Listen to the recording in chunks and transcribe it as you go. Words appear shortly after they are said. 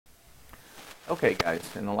Okay,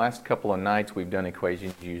 guys, in the last couple of nights we've done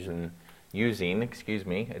equations using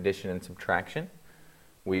addition and subtraction.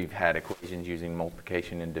 We've had equations using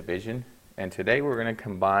multiplication and division, and today we're going to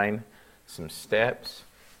combine some steps,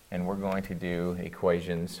 and we're going to do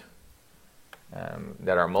equations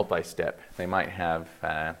that are multi-step. They might have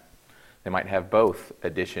both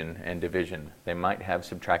addition and division. They might have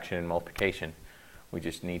subtraction and multiplication. We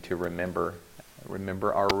just need to remember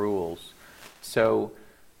our rules. So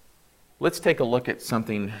let's take a look at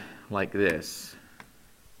something like this.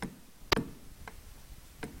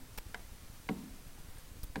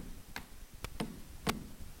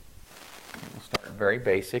 We'll start very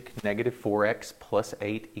basic. Negative 4x plus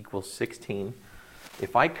 8 equals 16.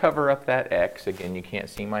 If I cover up that x, again, you can't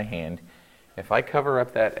see my hand. If I cover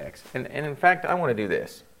up that x, and in fact, I want to do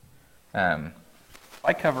this. If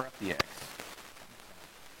I cover up the x,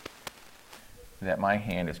 that my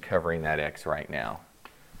hand is covering that x right now.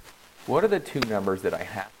 What are the two numbers that I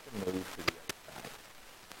have to move to the other side?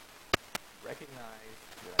 Recognize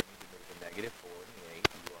that I need to move the negative 4 and the 8.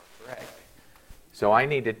 You are correct. So I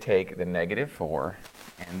need to take the negative 4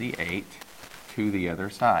 and the 8 to the other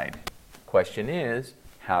side. Question is,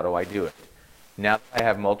 how do I do it? Now that I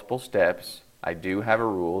have multiple steps, I do have a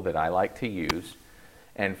rule that I like to use.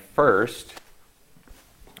 And first,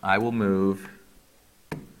 I will move,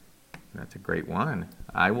 that's a great one,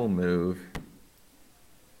 I will move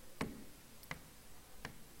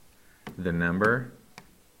the number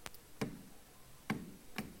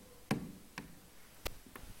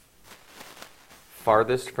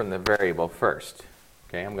farthest from the variable first.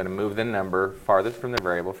 Okay, I'm going to move the number farthest from the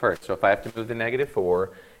variable first. So if I have to move the negative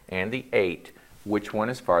 4 and the 8, which one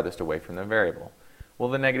is farthest away from the variable? Well,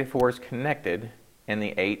 the negative 4 is connected and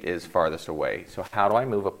the 8 is farthest away. So how do I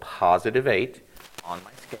move a positive 8 on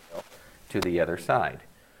my scale to the other side?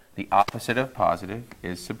 The opposite of positive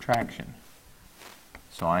is subtraction.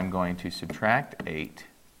 So I'm going to subtract 8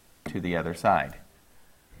 to the other side.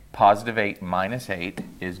 Positive 8 minus 8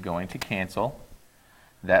 is going to cancel.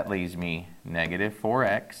 That leaves me negative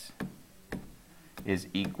 4x is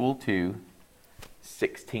equal to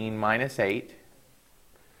 16 minus 8.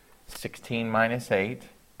 16 minus 8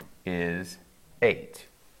 is 8.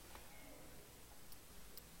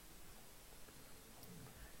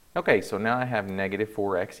 Okay, so now I have negative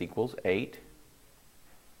 4x equals 8.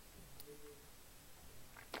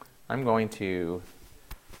 I'm going to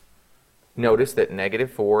notice that negative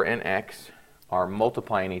 4 and x are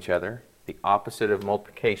multiplying each other. The opposite of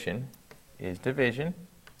multiplication is division.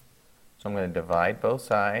 So I'm going to divide both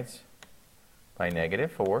sides by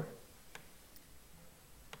negative 4.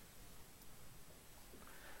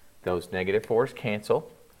 Those negative 4's cancel.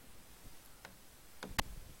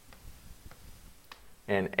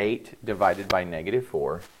 And 8 divided by negative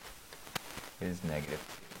 4 is negative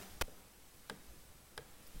 2.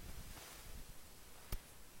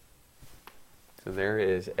 So there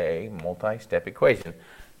is a multi-step equation.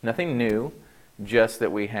 Nothing new, just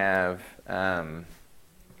that we have,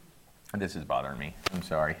 this is bothering me, I'm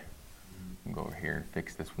sorry. I'll go over here and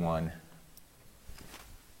fix this one.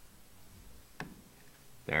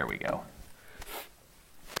 There we go.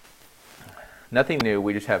 Nothing new,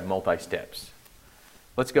 we just have multi-steps.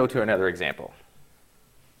 Let's go to another example.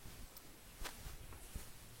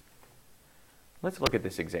 Let's look at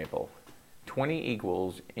this example. 20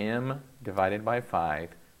 equals m divided by 5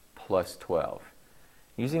 plus 12.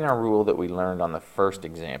 Using our rule that we learned on the first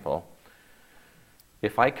example,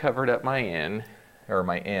 if I covered up my n, or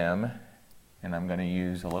my m, and I'm going to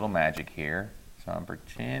use a little magic here, so I'm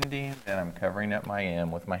pretending that I'm covering up my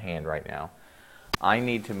m with my hand right now, I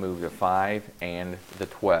need to move the 5 and the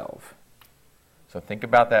 12. So think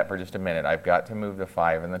about that for just a minute. I've got to move the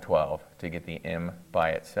 5 and the 12 to get the m by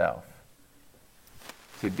itself.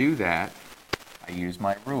 To do that, I use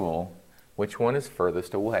my rule. Which one is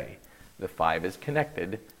furthest away? The 5 is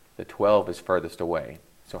connected, the 12 is furthest away.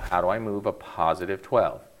 So how do I move a positive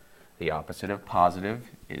 12? The opposite of positive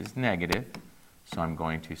is negative, so I'm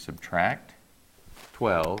going to subtract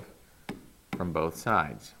 12 from both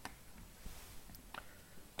sides.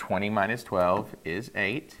 20 minus 12 is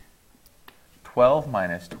 8. 12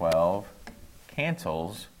 minus 12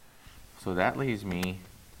 cancels, so that leaves me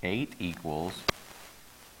 8 equals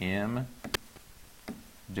m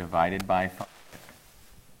divided by 5.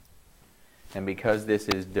 And because this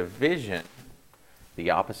is division, the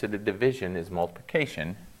opposite of division is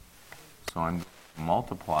multiplication. So I'm going to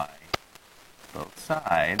multiply both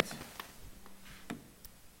sides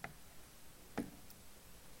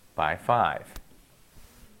by 5.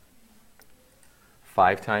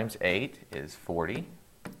 5 times 8 is 40.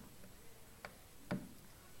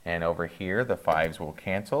 And over here, the 5s will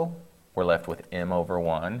cancel. we're left with m over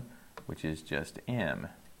 1, which is just m.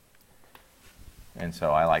 And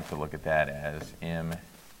so I like to look at that as m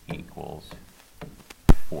equals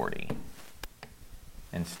 40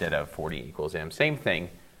 instead of 40 equals m. Same thing.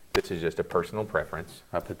 This is just a personal preference.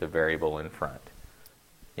 I put the variable in front.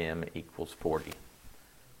 M equals 40.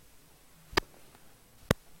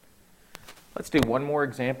 Let's do one more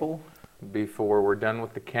example before we're done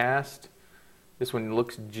with the cast. This one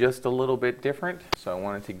looks just a little bit different, so I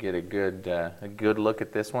wanted to get a good look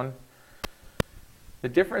at this one. The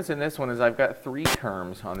difference in this one is I've got 3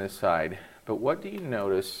 terms on this side, but what do you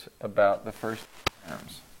notice about the first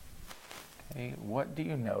terms? Okay, what do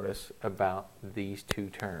you notice about these 2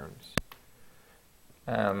 terms?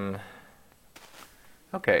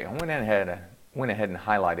 Okay, I went ahead and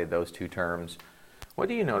highlighted those 2 terms. What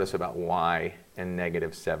do you notice about y and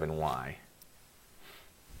negative 7y?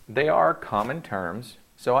 They are common terms,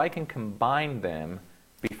 so I can combine them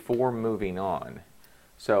before moving on.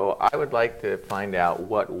 So I would like to find out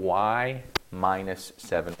what y minus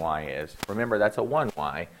 7y is. Remember, that's a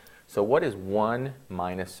 1y. So what is 1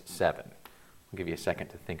 minus 7? I'll give you a second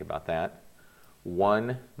to think about that.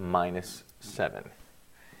 1 minus 7.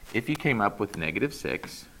 If you came up with negative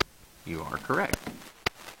 6, you are correct.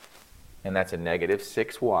 And that's a negative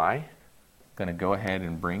 6y. I'm going to go ahead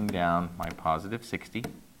and bring down my positive 60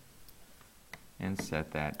 and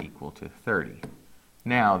set that equal to 30.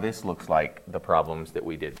 Now this looks like the problems that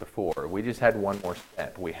we did before. We just had one more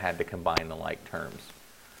step. We had to combine the like terms.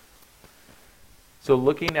 So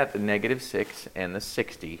looking at the negative 6 and the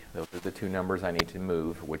 60, those are the 2 numbers I need to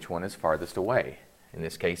move. Which one is farthest away? In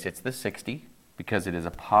this case, it's the 60. Because it is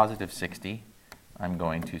a positive 60, I'm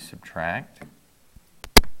going to subtract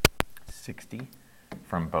 60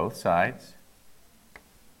 from both sides.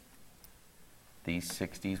 These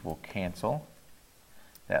 60s will cancel.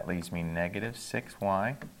 That leaves me negative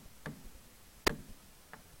 6y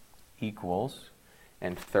equals,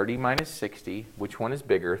 and 30 minus 60, which one is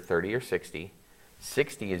bigger, 30 or 60?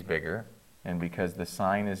 60 is bigger, and because the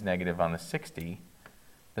sign is negative on the 60,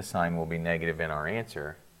 the sign will be negative in our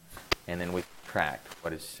answer. And then we subtract.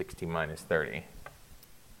 What is 60 minus 30?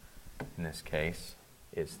 In this case,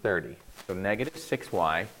 is 30. So negative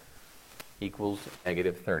 6y equals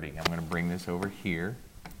negative 30. I'm going to bring this over here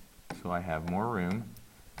so I have more room.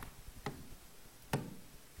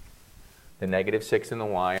 The negative 6 and the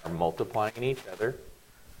y are multiplying each other,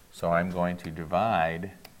 so I'm going to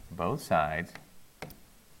divide both sides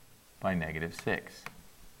by negative 6.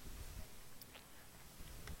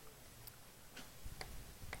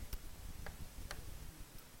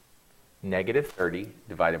 Negative 30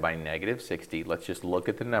 divided by negative 60. Let's just look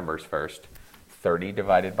at the numbers first. 30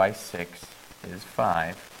 divided by 6 is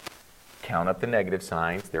 5. Count up the negative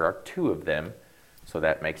signs. There are 2 of them, so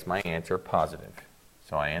that makes my answer positive.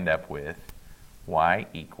 So I end up with y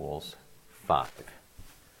equals 5.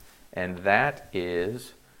 And that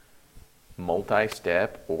is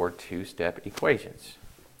multi-step or 2-step equations.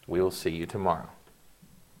 We will see you tomorrow.